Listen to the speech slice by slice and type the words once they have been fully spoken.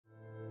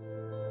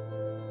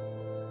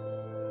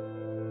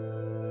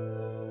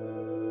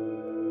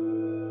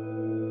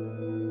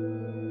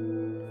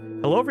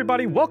Hello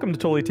everybody, welcome to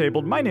Totally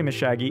Tabled. My name is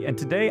Shaggy, and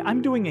today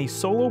I'm doing a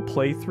solo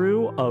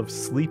playthrough of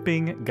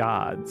Sleeping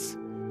Gods.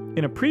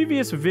 In a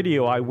previous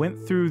video, I went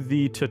through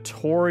the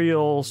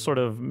tutorial sort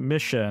of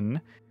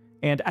mission,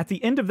 and at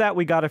the end of that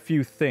we got a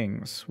few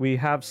things. We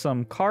have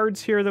some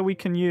cards here that we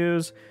can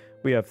use.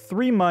 We have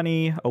 3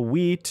 money, a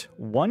wheat,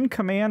 1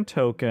 command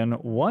token,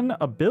 1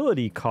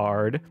 ability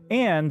card,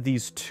 and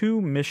these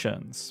 2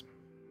 missions.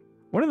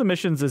 One of the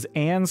missions is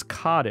Anne's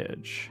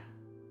Cottage.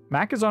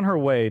 Mac is on her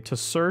way to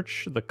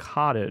search the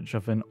cottage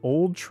of an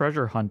old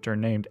treasure hunter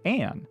named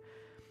Anne.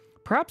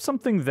 Perhaps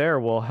something there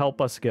will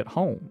help us get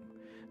home.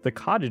 The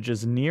cottage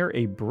is near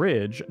a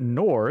bridge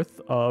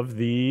north of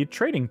the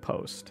trading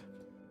post.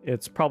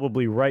 It's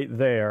probably right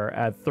there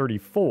at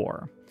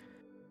 34.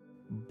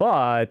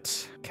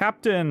 But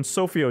Captain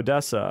Sofi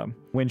Odessa,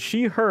 when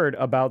she heard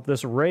about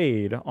this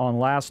raid on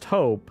Last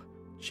Hope,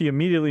 she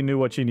immediately knew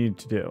what she needed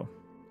to do.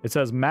 It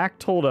says, Mac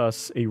told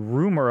us a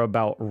rumor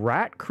about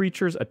rat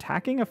creatures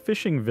attacking a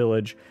fishing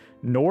village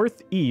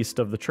northeast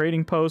of the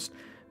trading post.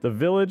 The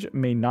village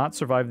may not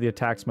survive the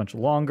attacks much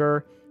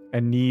longer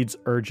and needs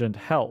urgent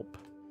help.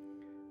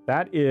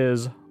 That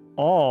is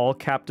all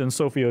Captain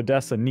Sofi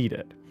Odessa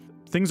needed.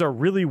 Things are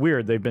really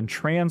weird. They've been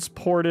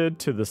transported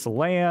to this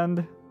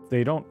land.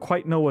 They don't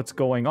quite know what's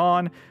going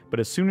on,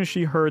 but as soon as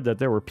she heard that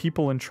there were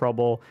people in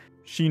trouble,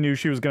 she knew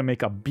she was going to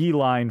make a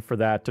beeline for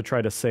that to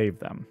try to save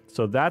them.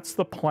 So that's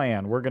the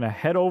plan. We're going to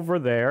head over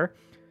there,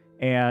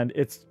 and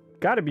it's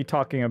got to be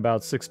talking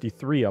about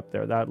 63 up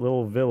there, that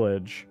little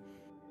village.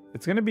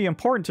 It's going to be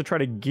important to try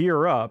to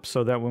gear up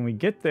so that when we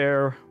get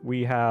there,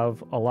 we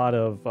have a lot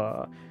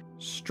of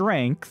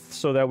strength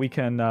so that we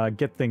can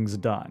get things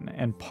done.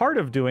 And part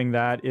of doing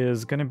that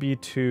is going to be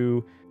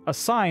to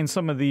assign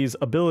some of these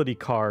ability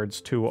cards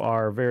to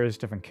our various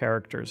different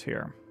characters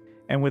here.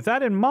 And with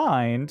that in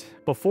mind,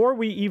 before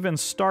we even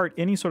start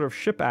any sort of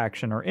ship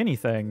action or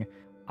anything,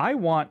 I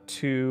want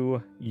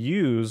to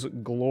use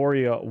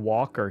Gloria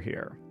Walker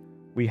here.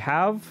 We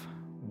have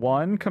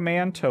 1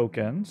 command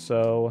token,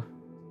 so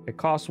it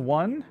costs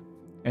 1,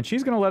 and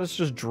she's going to let us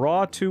just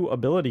draw 2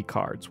 ability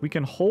cards. We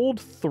can hold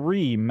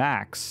 3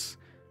 max.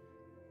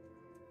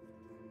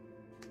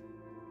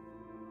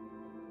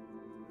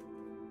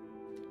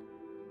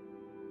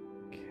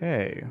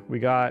 Okay, we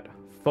got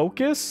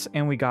Focus,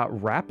 and we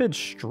got Rapid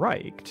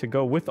Strike to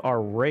go with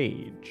our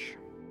Rage.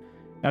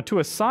 Now, to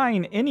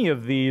assign any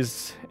of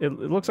these, it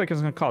looks like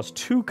it's going to cost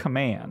 2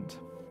 command.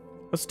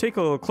 Let's take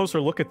a little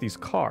closer look at these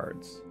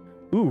cards.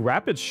 Ooh,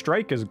 Rapid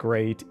Strike is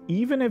great.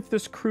 Even if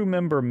this crew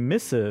member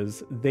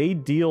misses, they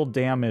deal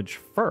damage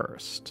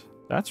first.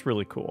 That's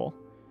really cool.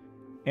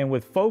 And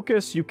with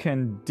Focus, you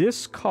can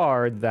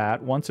discard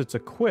that once it's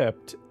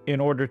equipped in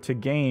order to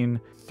gain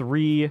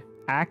 3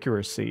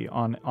 accuracy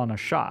on a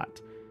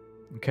shot.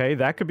 Okay,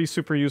 that could be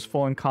super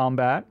useful in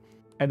combat.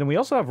 And then we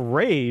also have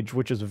Rage,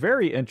 which is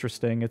very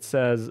interesting. It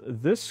says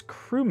this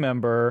crew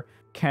member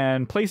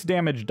can place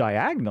damage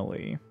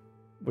diagonally,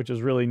 which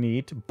is really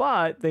neat,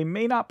 but they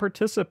may not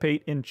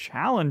participate in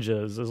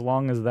challenges as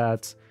long as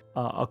that's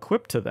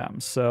equipped to them.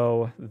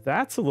 So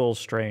that's a little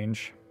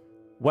strange.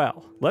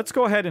 Well, let's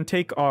go ahead and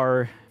take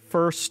our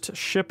first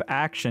ship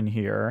action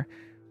here.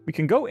 We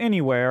can go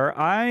anywhere.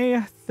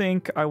 I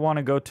think I want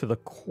to go to the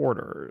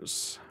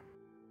quarters.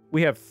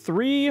 We have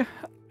 3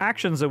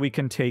 actions that we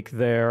can take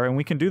there, and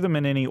we can do them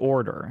in any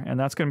order, and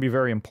that's going to be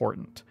very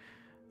important.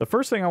 The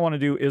first thing I want to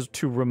do is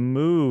to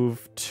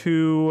remove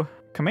 2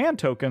 command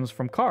tokens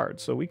from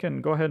cards. So we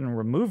can go ahead and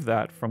remove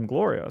that from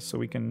Gloria so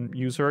we can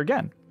use her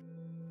again.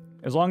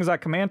 As long as that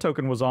command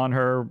token was on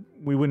her,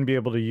 we wouldn't be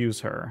able to use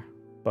her.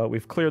 But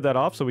we've cleared that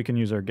off so we can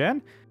use her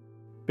again.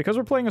 Because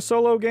we're playing a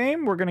solo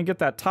game, we're going to get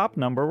that top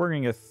number. We're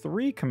going to get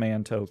 3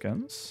 command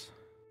tokens.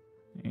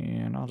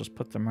 And I'll just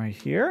put them right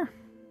here.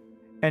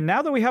 And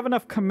now that we have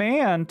enough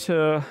command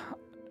to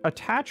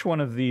attach one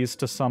of these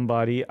to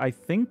somebody, I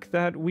think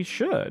that we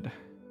should.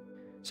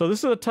 So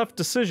this is a tough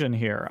decision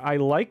here. I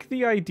like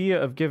the idea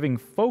of giving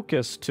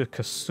Focus to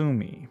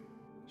Kasumi.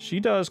 She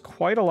does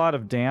quite a lot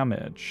of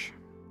damage.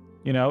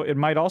 You know, it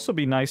might also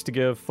be nice to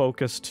give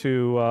Focus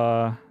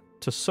to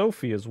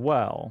Sofi as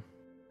well.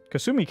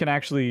 Kasumi can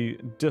actually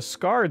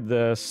discard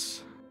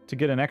this to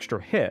get an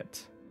extra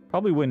hit.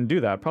 Probably wouldn't do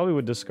that. Probably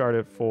would discard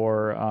it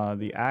for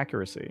the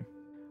accuracy.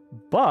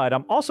 But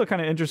I'm also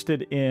kind of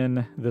interested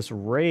in this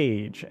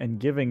Rage and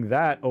giving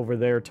that over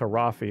there to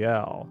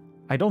Raphael.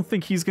 I don't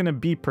think he's going to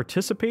be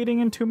participating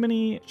in too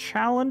many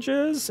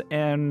challenges,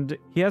 and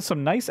he has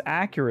some nice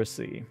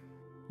accuracy.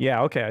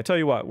 Yeah, okay, I tell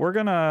you what, we're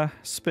going to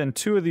spend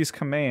 2 of these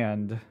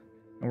command,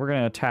 and we're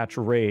going to attach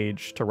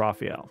Rage to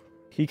Raphael.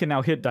 He can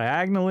now hit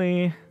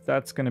diagonally.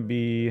 That's going to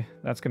be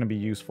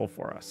useful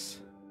for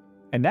us.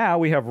 And now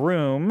we have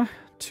room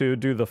to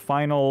do the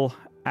final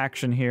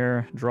action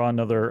here, draw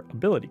another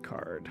ability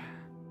card.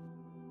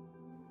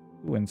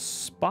 Ooh,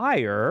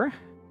 Inspire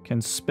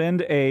can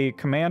spend a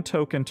command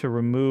token to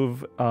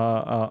remove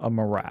a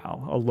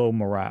low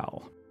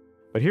morale.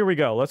 But here we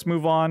go. Let's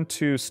move on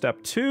to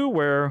step 2,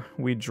 where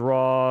we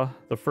draw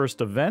the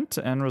first event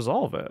and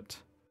resolve it.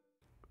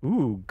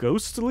 Ooh,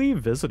 Ghostly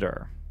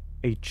Visitor.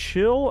 A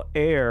chill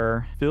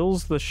air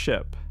fills the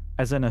ship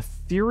as an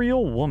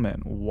ethereal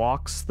woman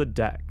walks the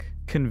deck.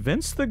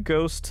 Convince the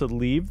ghost to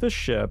leave the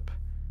ship.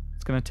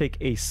 It's going to take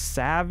a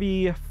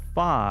savvy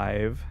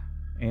 5,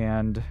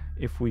 and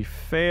if we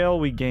fail,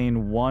 we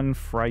gain 1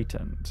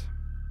 frightened.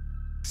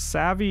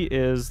 Savvy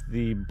is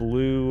the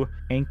blue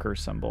anchor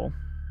symbol.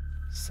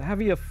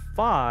 Savvy of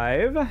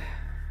 5.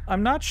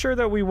 I'm not sure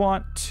that we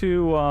want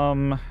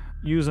to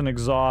use an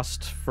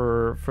exhaust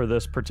for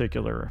this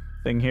particular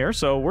thing here,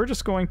 so we're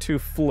just going to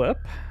flip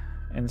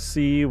and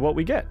see what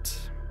we get.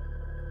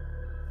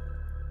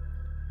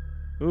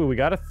 Ooh, we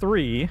got a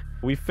 3.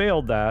 We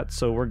failed that,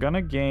 so we're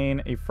gonna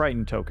gain a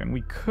frightened token.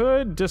 We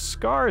could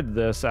discard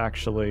this,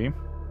 actually,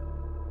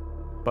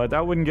 but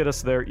that wouldn't get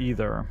us there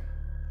either.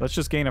 Let's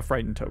just gain a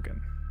frightened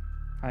token.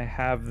 I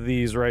have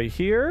these right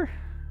here,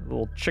 a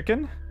little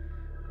chicken.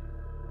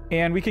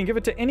 And we can give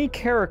it to any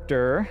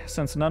character,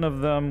 since none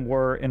of them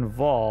were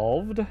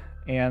involved,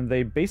 and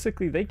they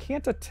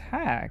can't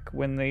attack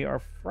when they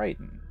are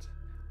frightened.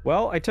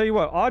 Well, I tell you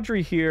what,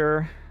 Audrey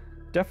here,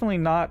 definitely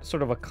not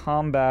sort of a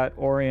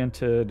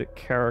combat-oriented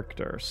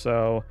character,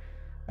 so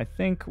I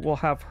think we'll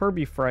have her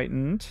be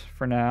frightened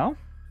for now.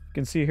 You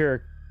can see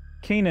here,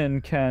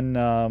 Kanan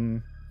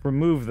can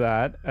remove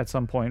that at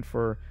some point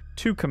for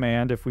 2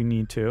 command if we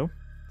need to.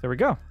 There we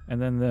go. And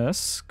then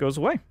this goes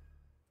away.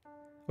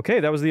 Okay,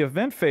 that was the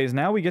event phase.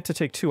 Now we get to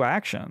take 2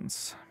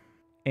 actions.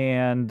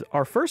 And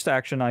our first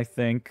action, I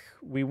think,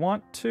 we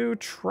want to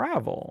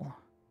travel.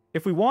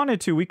 If we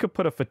wanted to, we could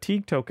put a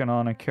fatigue token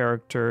on a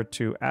character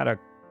to add a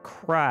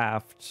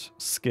craft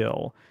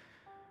skill.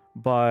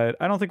 But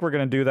I don't think we're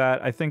going to do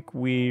that. I think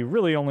we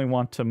really only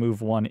want to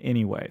move 1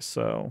 anyway.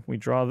 So we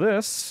draw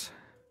this.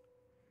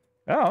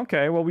 Oh,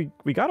 okay. Well,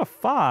 we got a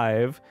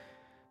 5.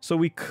 So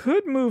we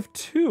could move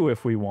 2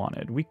 if we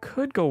wanted. We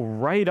could go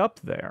right up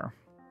there.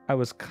 I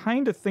was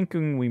kind of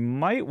thinking we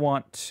might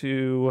want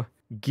to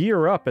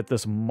gear up at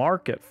this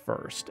market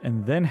first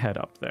and then head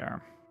up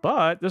there.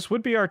 But this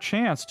would be our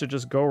chance to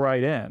just go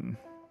right in.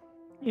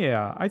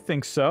 Yeah, I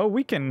think so.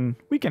 We can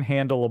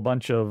handle a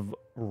bunch of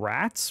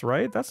rats,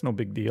 right? That's no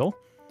big deal.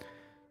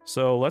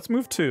 So let's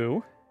move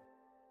 2.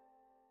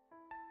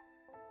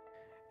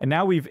 And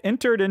now we've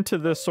entered into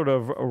this sort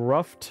of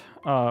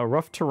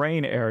rough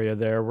terrain area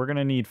there. We're going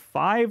to need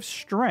 5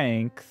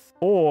 strength,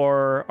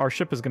 or our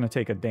ship is going to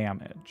take a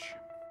damage.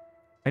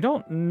 I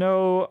don't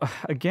know,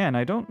 again,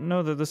 I don't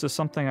know that this is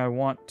something I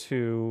want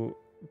to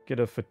get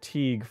a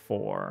fatigue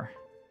for.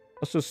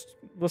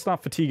 Let's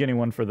not fatigue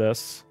anyone for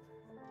this.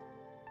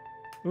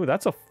 Ooh,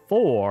 that's a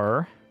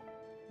 4.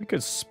 We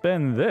could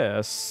spin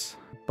this,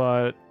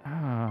 but,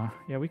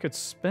 yeah, we could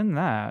spin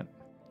that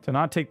to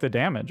not take the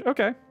damage.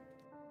 Okay.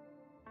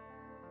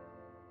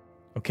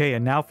 Okay,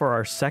 and now for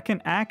our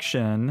second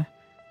action,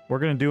 we're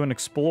going to do an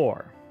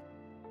explore.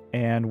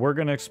 And we're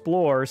going to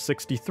explore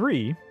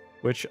 63,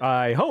 which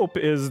I hope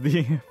is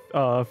the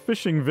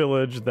fishing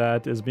village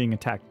that is being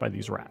attacked by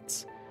these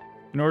rats.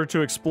 In order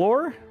to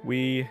explore,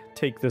 we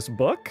take this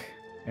book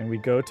and we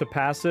go to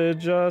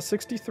passage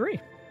 63.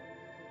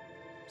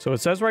 So it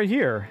says right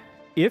here,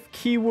 if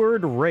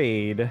keyword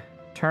raid,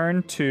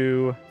 turn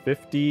to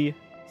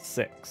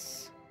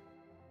 56.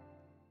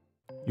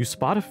 You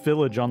spot a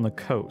village on the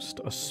coast,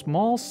 a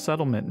small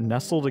settlement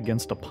nestled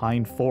against a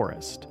pine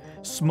forest.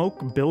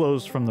 Smoke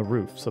billows from the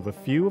roofs of a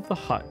few of the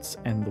huts,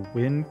 and the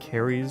wind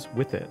carries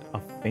with it a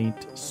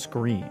faint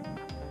scream.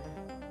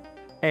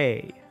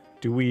 A,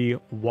 do we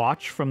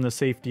watch from the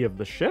safety of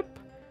the ship?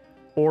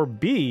 Or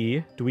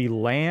B, do we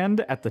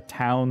land at the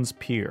town's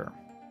pier?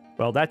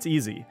 Well, that's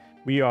easy.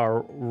 We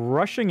are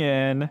rushing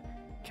in.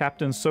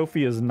 Captain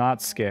Sofi is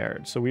not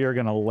scared, so we are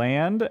going to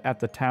land at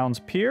the town's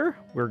pier.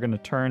 We're going to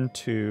turn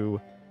to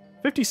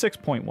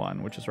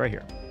 56.1, which is right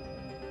here.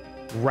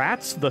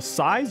 Rats the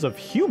size of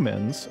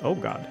humans, oh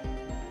god.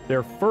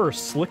 Their fur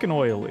slick and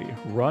oily,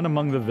 run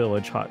among the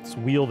village huts,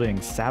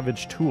 wielding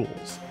savage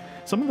tools.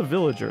 Some of the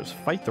villagers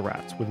fight the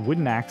rats with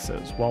wooden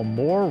axes, while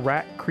more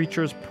rat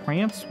creatures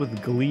prance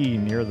with glee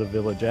near the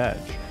village edge,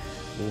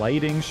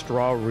 lighting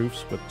straw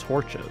roofs with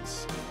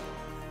torches.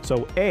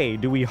 So A,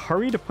 do we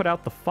hurry to put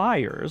out the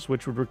fires,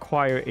 which would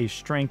require a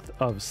strength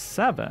of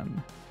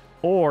 7,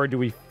 or do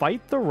we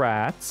fight the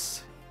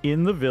rats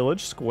in the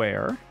village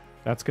square?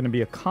 That's going to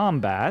be a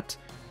combat,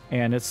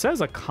 and it says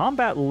a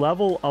combat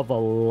level of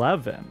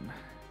 11.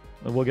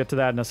 We'll get to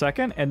that in a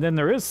second. And then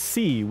there is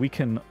C. We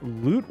can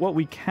loot what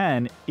we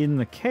can in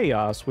the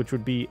chaos, which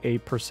would be a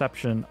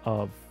perception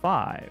of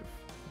 5.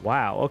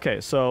 Wow. Okay,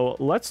 so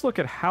let's look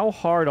at how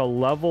hard a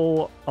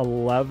level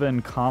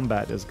 11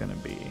 combat is going to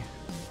be.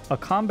 A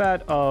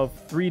combat of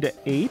 3 to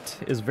 8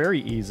 is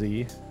very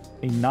easy.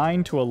 A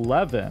 9 to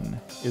 11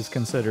 is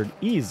considered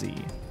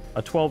easy.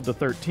 A 12 to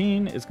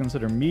 13 is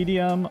considered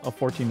medium, a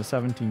 14 to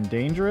 17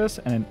 dangerous,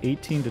 and an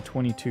 18 to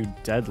 22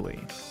 deadly.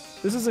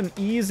 This is an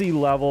easy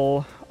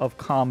level of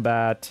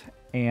combat,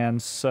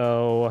 and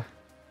so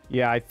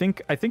yeah, I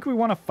think we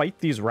want to fight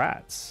these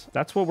rats.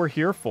 That's what we're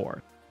here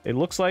for. It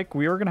looks like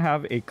we are going to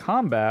have a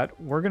combat.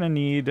 We're going to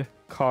need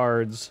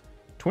cards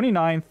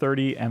 29,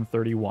 30, and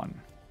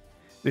 31.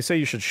 They say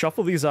you should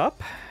shuffle these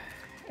up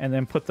and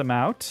then put them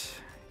out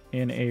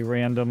in a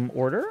random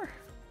order.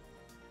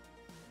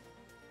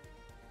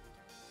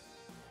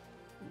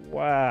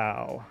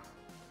 Wow.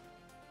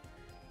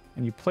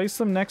 And you place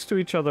them next to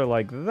each other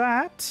like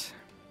that.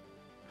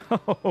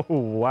 Oh,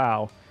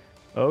 wow.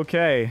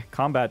 Okay,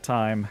 combat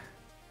time.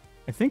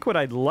 I think what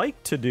I'd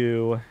like to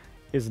do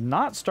is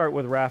not start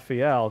with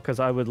Raphael, because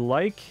I would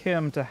like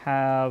him to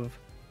have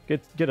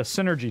get a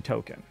synergy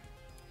token.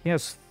 He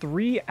has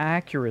 3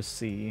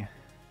 accuracy,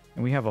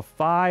 and we have a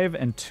 5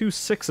 and 2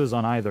 6s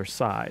on either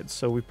side.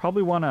 So we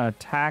probably want to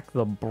attack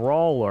the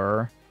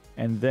brawler,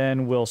 and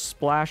then we'll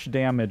splash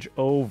damage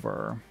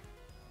over.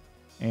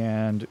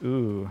 And,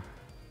 ooh,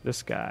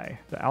 this guy.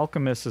 The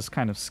alchemist is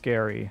kind of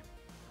scary.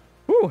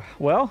 Whew,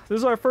 well, this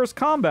is our first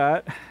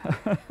combat.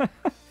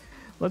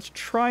 Let's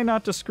try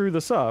not to screw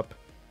this up.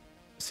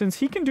 Since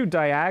he can do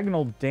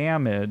diagonal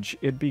damage,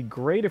 it'd be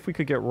great if we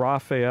could get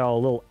Raphael a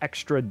little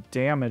extra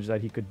damage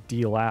that he could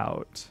deal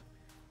out.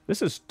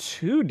 This is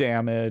 2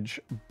 damage,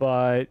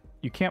 but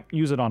you can't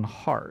use it on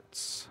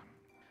hearts.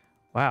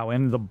 Wow,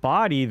 and the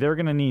body, they're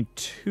going to need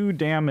 2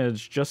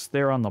 damage just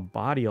there on the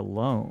body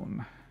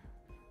alone.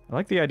 I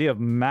like the idea of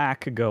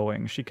Mac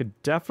going. She could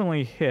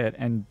definitely hit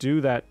and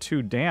do that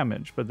 2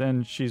 damage, but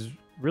then she's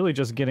really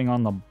just getting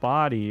on the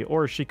body,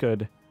 or she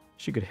could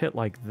hit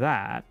like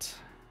that.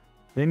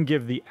 Then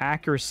give the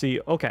accuracy.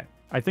 Okay,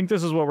 I think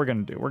this is what we're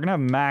going to do. We're going to have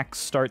Max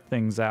start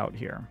things out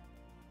here.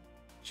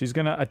 She's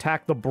going to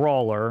attack the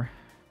brawler,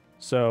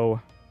 so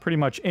pretty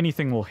much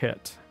anything will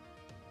hit.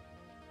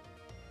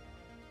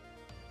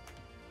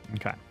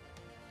 Okay.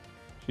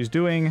 She's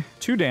doing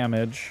 2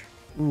 damage.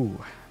 Ooh,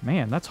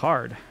 man, that's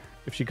hard.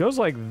 If she goes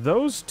like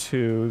those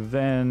 2,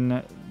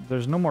 then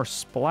there's no more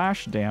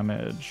splash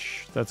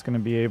damage that's going to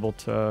be able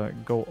to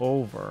go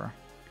over.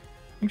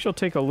 I think she'll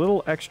take a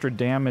little extra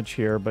damage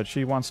here, but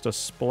she wants to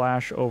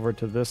splash over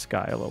to this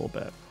guy a little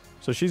bit.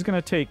 So she's going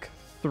to take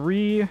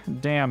 3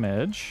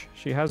 damage.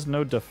 She has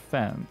no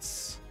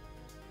defense.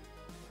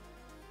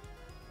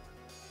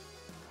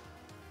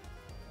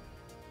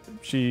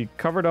 She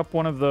covered up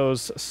one of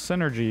those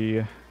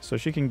synergy, so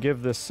she can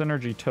give this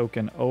synergy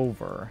token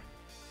over.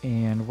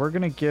 And we're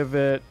going to give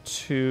it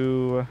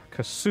to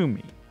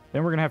Kasumi.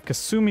 Then we're going to have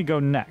Kasumi go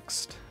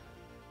next.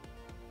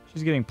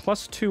 She's getting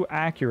 +2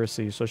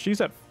 accuracy, so she's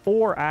at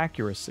 4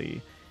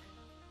 accuracy.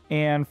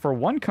 And for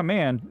 1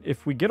 command,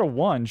 if we get a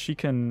 1, she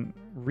can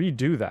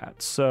redo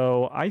that.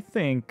 So I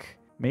think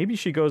maybe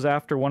she goes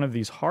after one of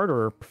these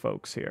harder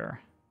folks here.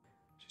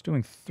 She's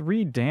doing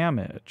 3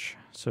 damage,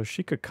 so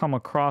she could come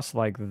across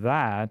like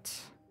that.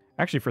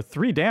 Actually, for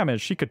 3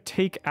 damage, she could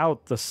take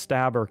out the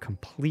stabber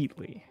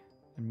completely.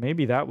 And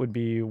maybe that would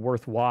be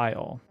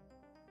worthwhile.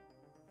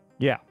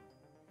 Yeah.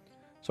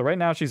 So right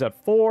now she's at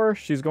 4.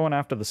 She's going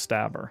after the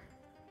stabber.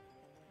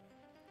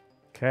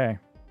 Okay.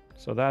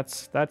 So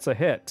that's a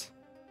hit.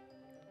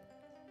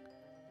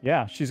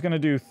 Yeah, she's going to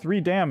do 3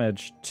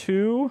 damage.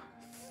 2,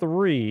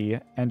 3,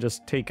 and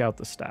just take out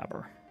the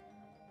stabber.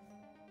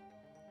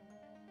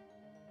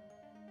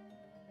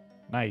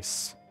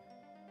 Nice.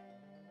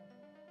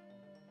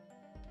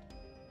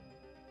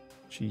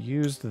 She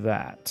used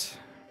that.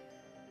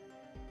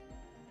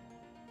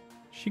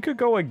 She could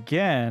go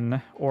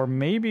again, or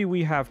maybe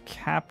we have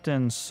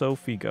Captain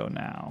Sofi go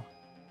now.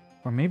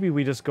 Or maybe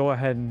we just go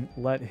ahead and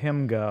let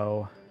him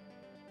go.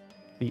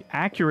 The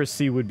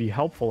accuracy would be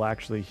helpful,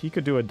 actually. He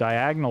could do a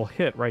diagonal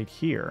hit right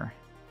here.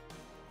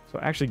 So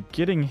actually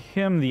getting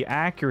him the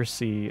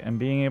accuracy and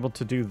being able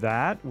to do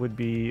that would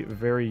be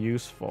very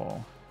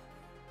useful.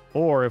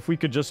 Or if we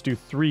could just do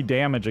 3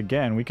 damage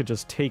again, we could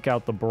just take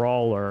out the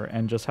brawler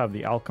and just have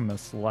the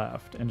alchemist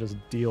left and just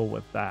deal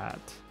with that.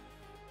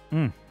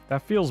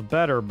 That feels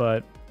better,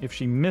 but if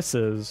she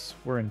misses,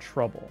 we're in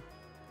trouble.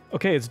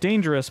 Okay, it's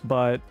dangerous,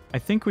 but I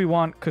think we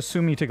want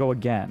Kasumi to go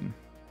again.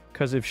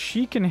 Because if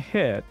she can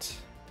hit,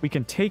 we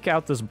can take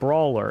out this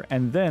brawler,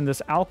 and then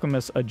this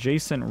alchemist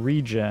adjacent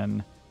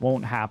region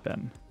won't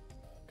happen.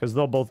 Because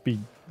they'll both be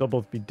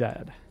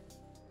dead.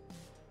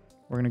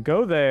 We're gonna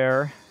go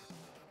there.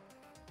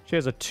 She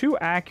has a 2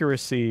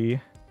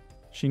 accuracy.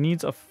 She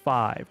needs a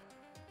 5.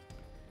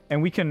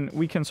 And we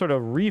can sort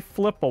of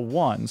reflip a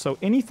 1. So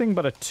anything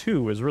but a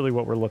 2 is really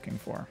what we're looking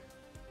for.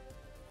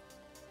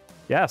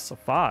 Yes, a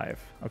 5.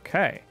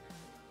 Okay.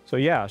 So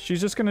yeah,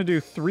 she's just going to do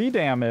 3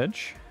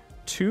 damage.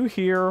 2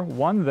 here,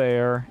 1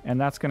 there,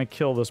 and that's going to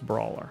kill this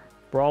brawler.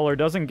 Brawler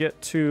doesn't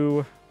get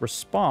to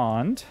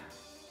respond.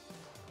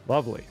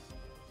 Lovely.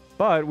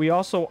 But we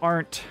also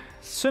aren't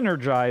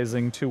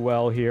synergizing too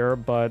well here,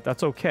 but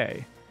that's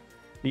okay.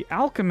 The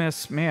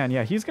alchemist, man,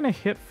 yeah, he's going to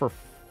hit for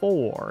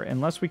 4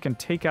 unless we can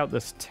take out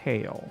this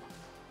tail.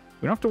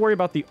 We don't have to worry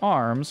about the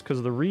arms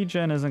because the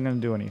regen isn't going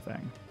to do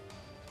anything.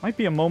 Might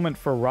be a moment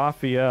for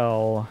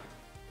Raphael.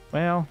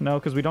 Well, no,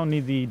 because we don't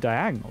need the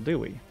diagonal, do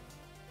we?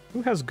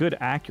 Who has good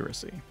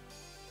accuracy?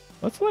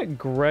 Let's let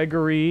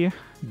Gregory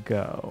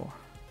go.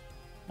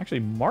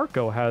 Actually,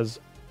 Marco has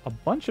a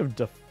bunch of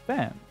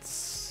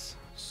defense,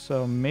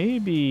 so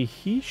maybe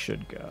he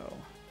should go.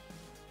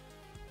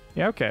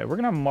 Yeah, okay, we're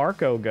going to have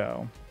Marco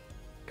go.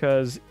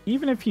 because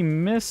even if he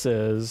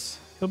misses,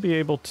 he'll be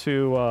able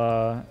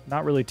to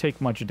not really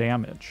take much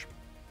damage.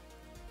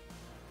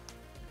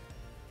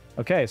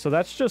 Okay, so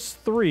that's just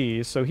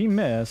 3, so he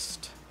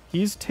missed.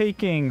 He's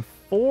taking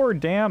 4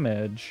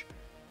 damage,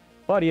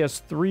 but he has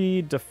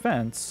 3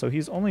 defense, so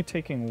he's only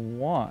taking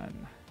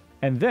 1.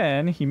 And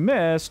then he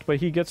missed, but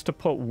he gets to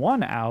put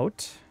 1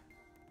 out,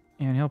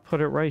 and he'll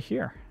put it right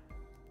here.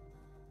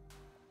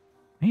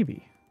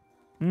 Maybe.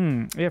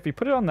 Yeah, if you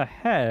put it on the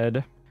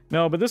head...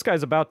 No, but this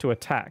guy's about to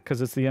attack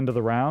because it's the end of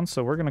the round,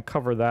 so we're going to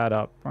cover that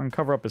up. We're going to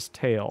cover up his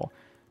tail,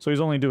 so he's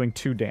only doing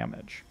 2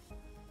 damage.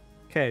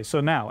 Okay, so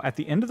now, at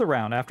the end of the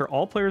round, after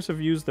all players have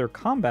used their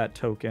combat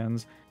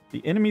tokens,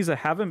 the enemies that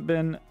haven't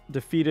been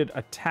defeated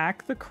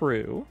attack the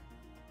crew.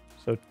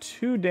 So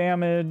 2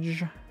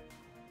 damage.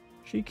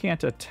 She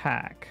can't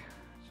attack.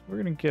 So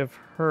we're going to give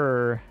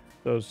her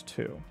those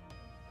 2.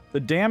 The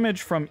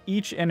damage from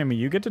each enemy,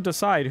 you get to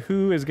decide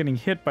who is getting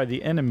hit by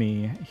the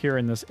enemy here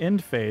in this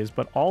end phase,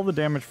 but all the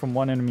damage from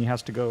one enemy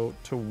has to go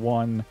to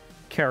one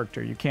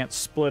character. You can't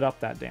split up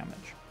that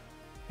damage.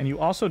 And you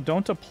also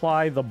don't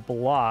apply the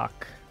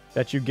block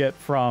that you get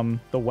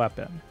from the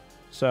weapon.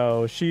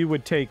 So she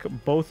would take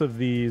both of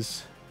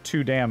these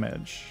 2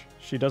 damage.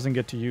 She doesn't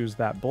get to use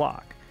that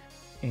block.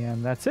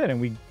 And that's it,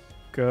 and we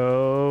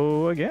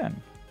go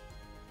again.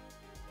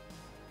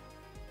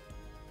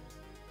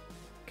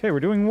 Okay,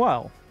 we're doing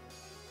well.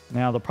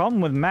 Now, the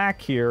problem with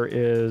Mac here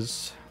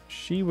is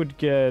she would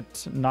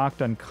get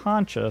knocked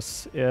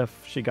unconscious if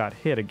she got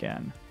hit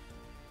again.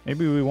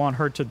 Maybe we want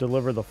her to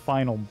deliver the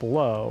final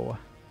blow.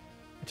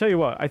 I tell you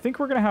what, I think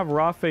we're going to have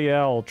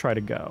Raphael try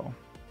to go.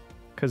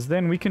 Because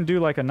then we can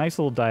do like a nice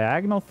little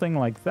diagonal thing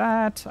like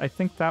that. I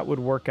think that would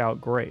work out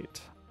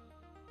great.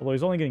 Although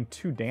he's only getting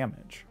 2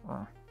 damage.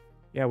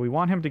 Yeah, we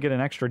want him to get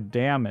an extra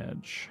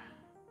damage.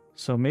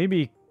 So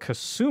maybe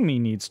Kasumi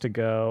needs to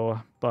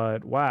go,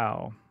 but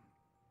wow.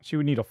 She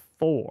would need a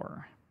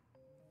 4.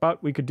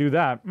 But we could do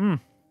that.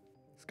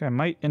 This guy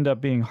might end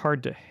up being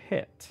hard to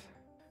hit.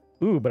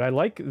 Ooh, but I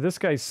like this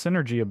guy's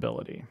synergy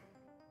ability.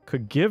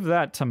 Could give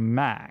that to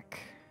Mac.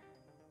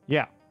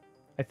 Yeah,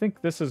 I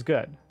think this is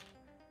good.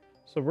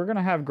 So we're going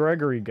to have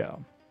Gregory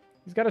go.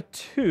 He's got a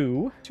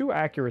 2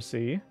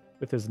 accuracy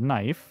with his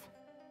knife.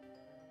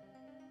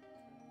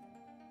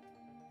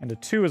 And a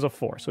 2 is a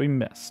 4, so he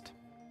missed.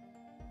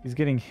 He's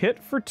getting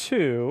hit for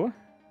 2.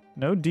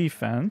 No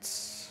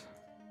defense.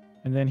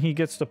 And then he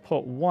gets to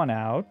put 1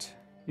 out.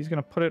 He's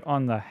going to put it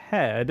on the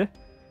head.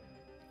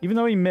 Even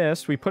though he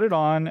missed, we put it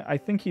on. I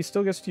think he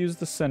still gets to use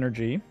the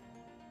synergy.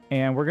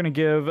 And we're going to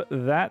give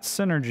that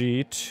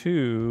synergy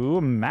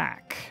to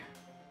Mac.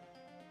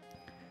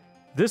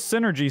 This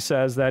synergy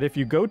says that if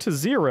you go to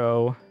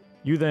 0,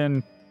 you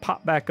then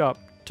pop back up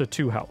to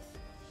 2 health.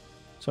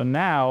 So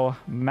now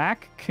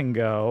Mac can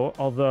go,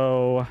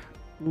 although,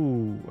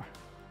 ooh,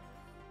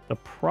 the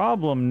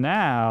problem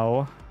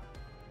now...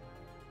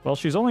 Well,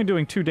 she's only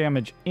doing 2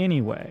 damage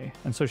anyway,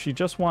 and so she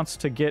just wants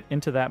to get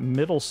into that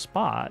middle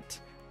spot.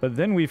 But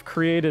then we've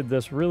created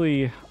this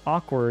really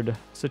awkward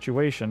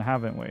situation,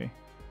 haven't we?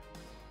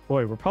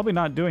 Boy, we're probably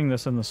not doing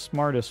this in the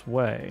smartest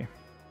way.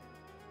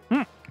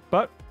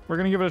 But we're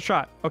going to give it a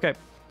shot. Okay,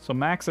 so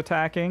Max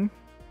attacking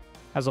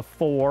has a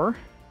 4.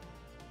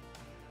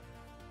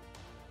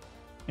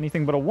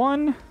 Anything but a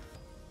 1.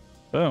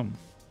 Boom.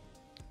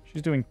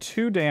 She's doing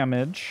 2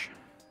 damage.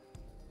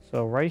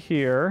 So right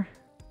here...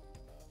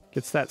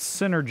 Gets that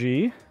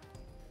synergy.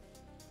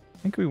 I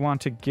think we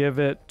want to give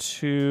it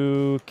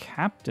to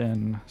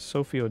Captain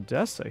Sofi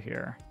Odessa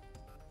here.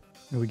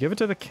 If we give it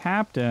to the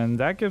captain,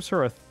 that gives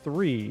her a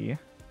 3.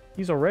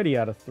 He's already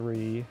at a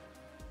 3.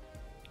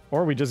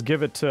 Or we just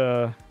give it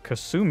to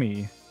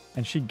Kasumi,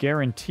 and she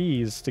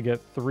guarantees to get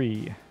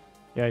 3.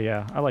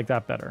 Yeah, I like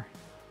that better.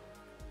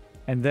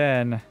 And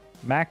then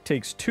Mac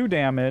takes 2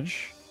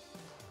 damage.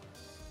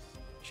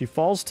 She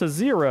falls to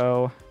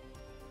 0.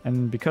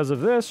 And because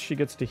of this, she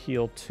gets to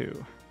heal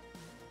 2.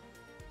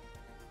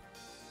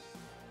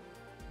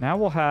 Now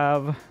we'll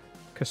have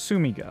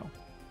Kasumi go.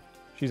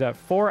 She's at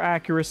 4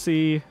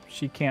 accuracy.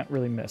 She can't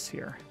really miss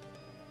here.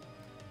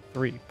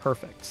 3,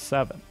 perfect.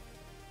 7.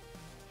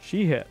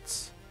 She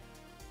hits.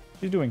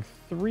 She's doing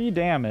 3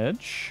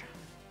 damage.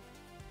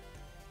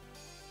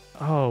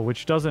 Oh,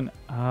 which doesn't...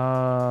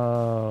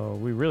 Oh,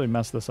 we really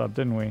messed this up,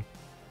 didn't we?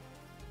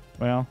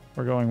 Well,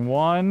 we're going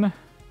 1,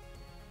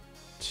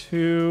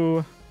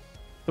 2...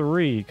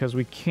 3, because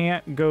we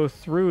can't go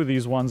through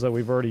these ones that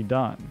we've already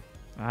done.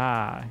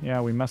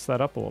 Yeah, we messed that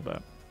up a little bit.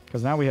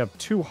 Because now we have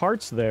 2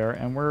 hearts there,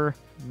 and we're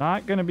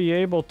not going to be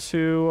able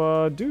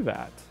to do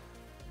that.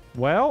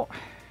 Well,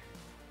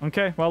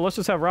 okay, well, let's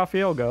just have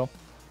Raphael go.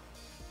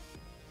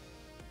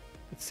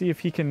 Let's see if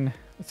he can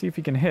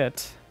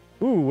hit.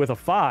 Ooh, with a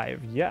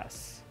 5,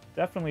 yes.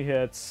 Definitely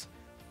hits.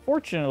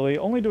 Fortunately,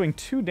 only doing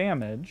 2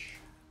 damage.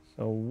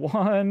 So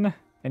 1,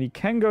 and he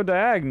can go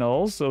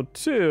diagonal, so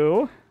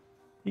 2...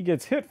 He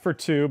gets hit for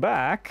 2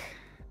 back.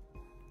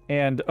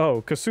 And,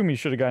 oh, Kasumi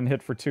should have gotten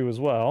hit for 2 as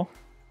well.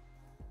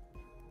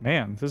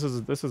 Man, this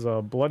is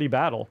a bloody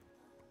battle.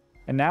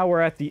 And now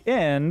we're at the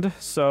end,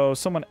 so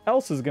someone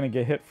else is going to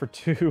get hit for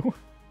 2.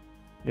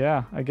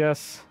 Yeah, I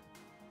guess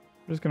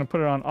I'm just going to put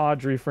it on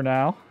Audrey for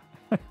now.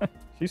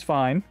 She's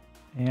fine.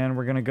 And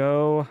we're going to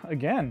go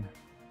again.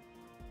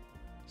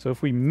 So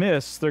if we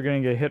miss, they're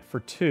going to get hit for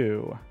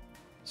 2.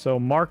 So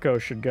Marco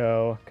should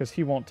go, because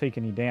he won't take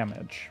any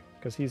damage,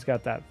 because he's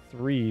got that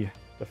 3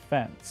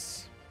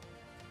 defense.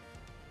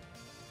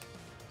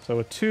 So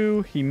with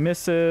 2, he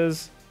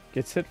misses,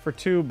 gets hit for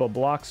 2, but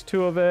blocks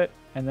 2 of it,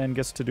 and then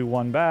gets to do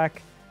 1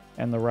 back,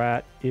 and the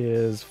rat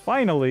is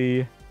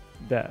finally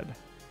dead.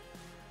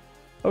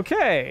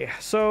 Okay,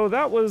 so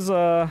that was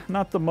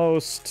not the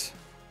most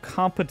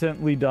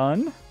competently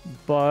done,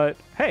 but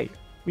hey,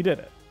 we did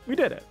it. We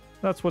did it.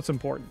 That's what's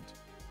important.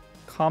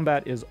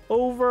 Combat is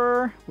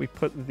over. We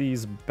put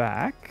these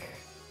back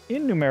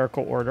in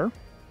numerical order,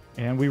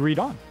 and we read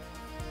on.